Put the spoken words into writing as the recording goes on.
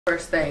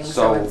first thing.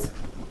 So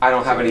I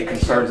don't have any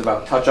concerns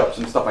about touch-ups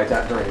and stuff like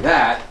that during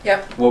that.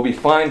 Yep. We'll be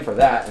fine for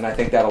that, and I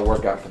think that'll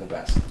work out for the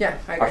best. Yeah,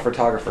 I agree. Our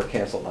photographer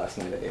canceled last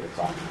night at 8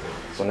 o'clock.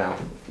 So now,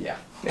 yeah.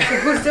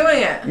 Who's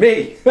doing it?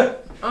 Me.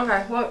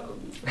 Okay, well,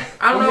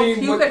 I don't know if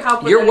you could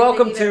help with You're anything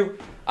welcome either.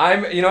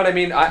 to. You know what I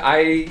mean?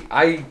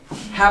 I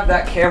have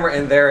that camera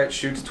in there. It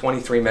shoots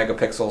 23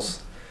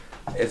 megapixels.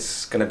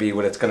 It's going to be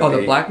what it's going to be. Oh,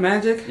 the Black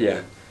Magic?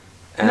 Yeah.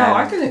 No,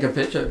 I can take a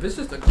picture. It's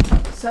just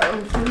a... So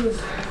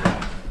confused.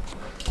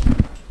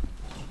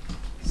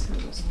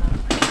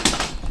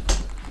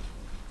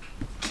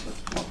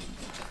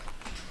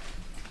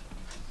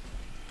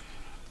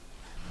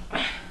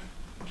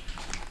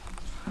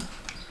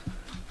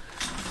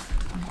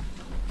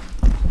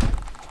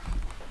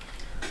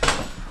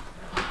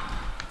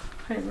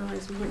 I didn't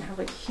realize we wouldn't have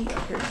like heat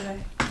up here today.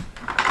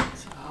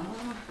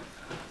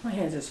 My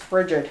hands is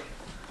frigid.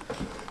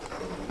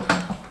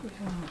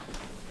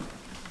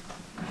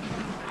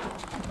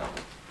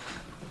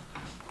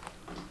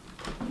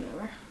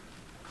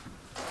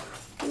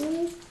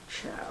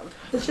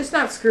 It's just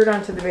not screwed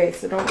onto the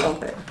base, so don't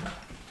bump it.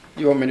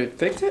 You want me to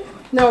fix it?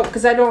 No,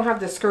 because I don't have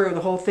the screw.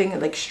 The whole thing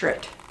is like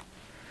stripped.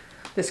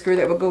 The screw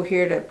that would go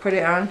here to put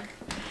it on,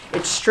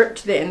 it's stripped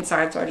to the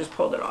inside, so I just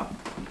pulled it off.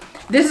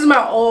 This is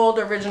my old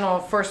original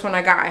first one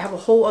I got. I have a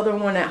whole other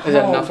one at home. Is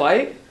that enough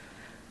light?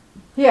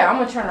 Yeah, I'm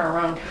gonna turn her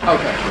around.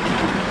 Okay.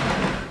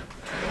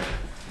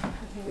 I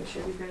think it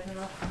should be good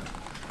enough.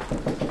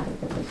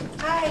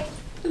 Hi.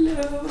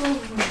 Hello.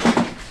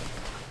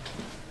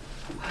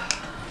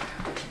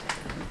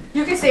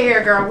 You can stay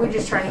here, girl. We're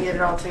just trying to get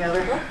it all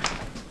together.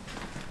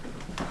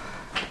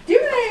 Do you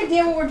have any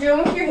idea what we're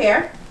doing with your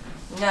hair?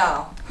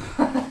 No.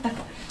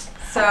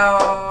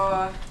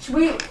 So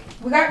We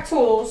got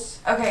tools.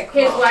 okay,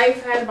 cool. His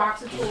wife had a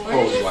box of tools.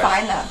 Where did you wife.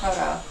 find that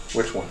photo?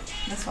 Which one?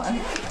 This one.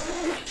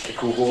 I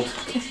Googled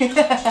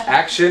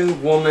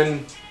action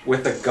woman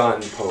with a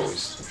gun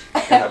pose.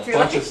 And a feel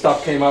bunch of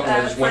stuff came up and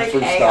I That's just went like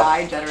through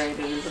AI stuff.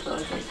 generated. Is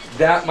what it is.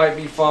 That might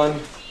be fun.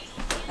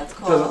 That's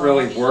cool. Doesn't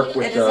really work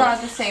with It the... does not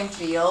have the same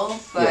feel,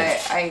 but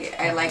Yeah.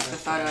 I like the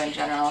photo in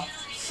general.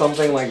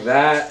 Something like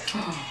that.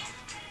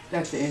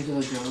 That's the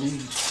Angela Jolie.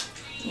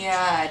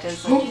 Yeah, it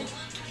does. Look,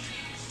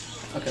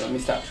 Okay, let me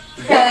stop.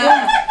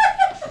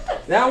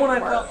 That one I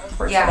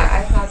thought... yeah,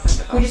 I thought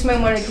that. We just might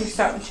want to do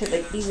something to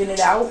like even it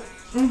out.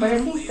 But I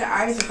think the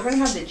eyes, if we're gonna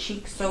have the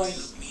cheeks so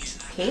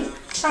pink.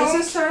 This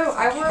is sort of,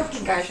 I wore a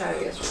pink eyeshadow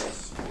yesterday.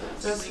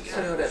 So this is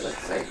sort of what it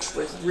looks like. It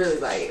was really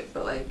light,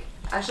 but like,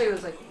 actually it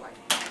was like white.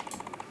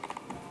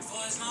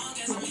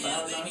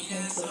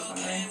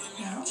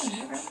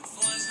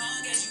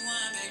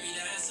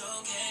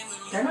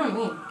 They're not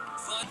mean.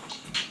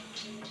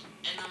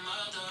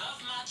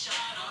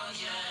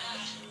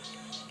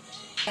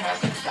 I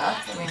have good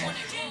stuff. I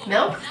mean,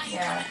 Milk?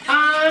 yeah.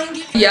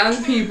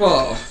 Young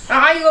people.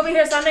 You over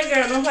here Sunday,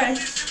 girl? Don't play.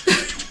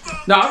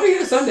 No, I'll be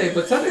here Sunday,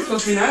 but Sunday's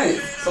supposed to be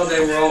nice. Sunday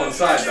we're all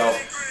inside though.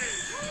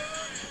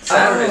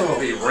 Saturday will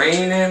be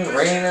raining.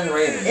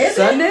 Is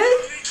Sunday?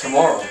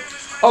 Tomorrow.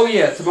 Oh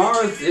yeah,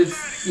 tomorrow is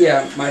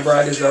yeah, my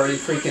bride is already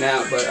freaking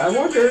out, but I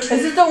wonder. Is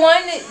it the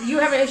one that you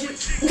have an issue?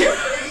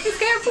 She's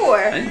scared for?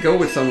 I'd go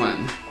with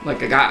someone,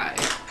 like a guy.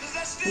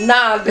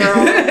 Nah, girl.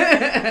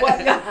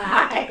 What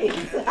guy?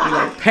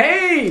 Like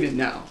pain.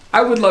 No,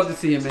 I would love to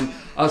see him in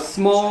a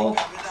small,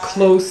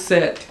 close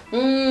set,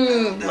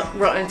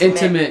 Real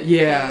intimate.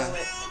 Yeah.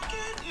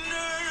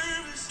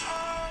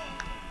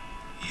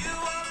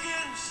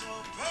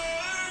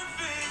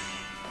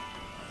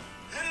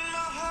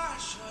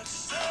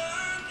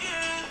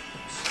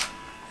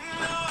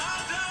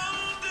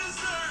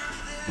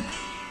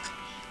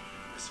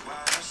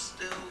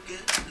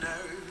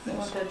 You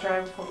want that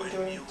dry before we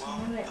do it?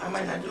 I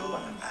might not do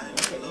one. I'm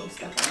get new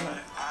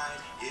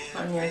stuff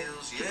on your. You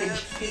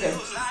good?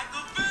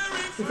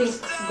 You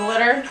think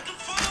glitter?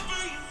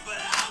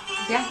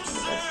 Yeah.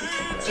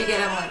 Did you get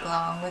them like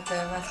long with the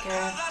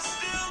mascara?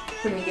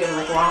 When you get them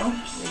like long?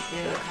 You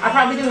do. I'll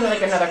probably do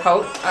like another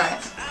coat.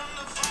 Alright.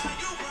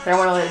 But I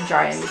want to let it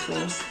dry in between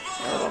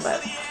a little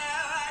bit.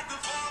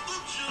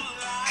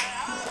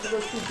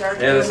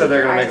 Yeah, they said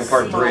they're gonna make a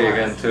part 3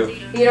 again too.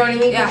 You know what I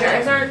mean? Yeah. Your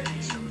eyes aren't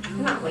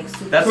not like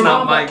super That's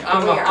small, not my. but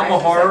I'm your a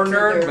eyes horror just, like,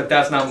 nerd, they're- but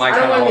that's not my I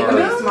kind don't of want to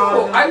make horror. them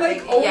small. No, I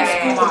like old Yeah,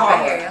 school I horror.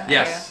 hear you.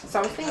 Yes. So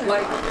I was thinking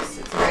Like,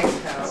 It's nice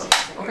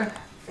though. Okay.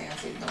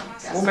 Fancy.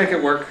 We'll make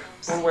it work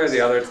one way or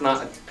the other. It's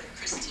not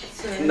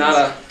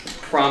a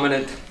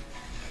prominent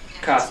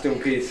costume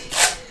piece.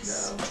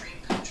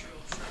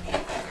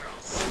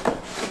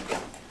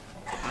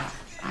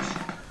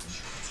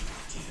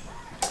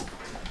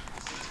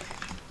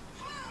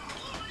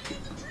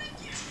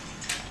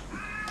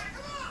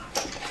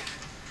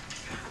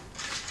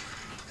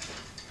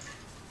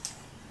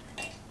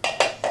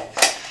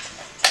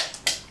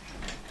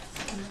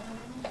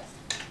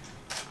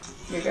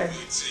 You're good.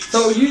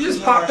 So you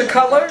just pop the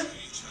color.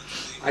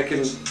 I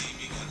can.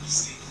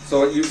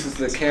 So it uses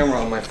the camera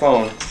on my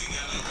phone,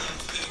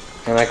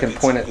 and I can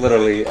point it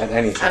literally at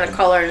anything. On a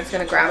color and it's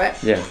gonna grab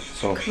it. Yeah.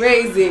 So.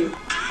 Crazy.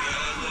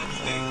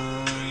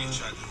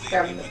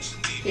 Grab it.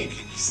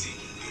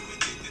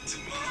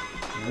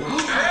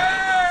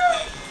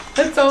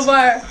 That's so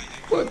fire.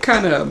 What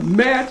kind of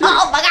magic?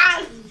 Oh my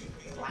god!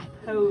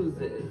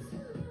 Poses.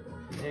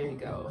 There you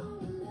go.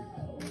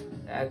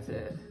 That's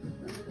it.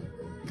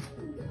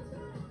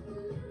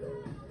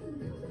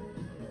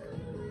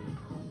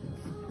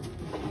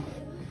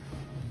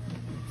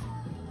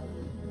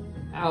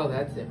 Oh,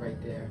 that's it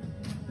right there.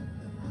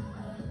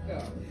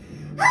 Go.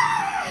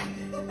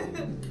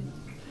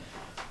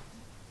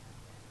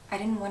 I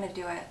didn't want to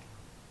do it.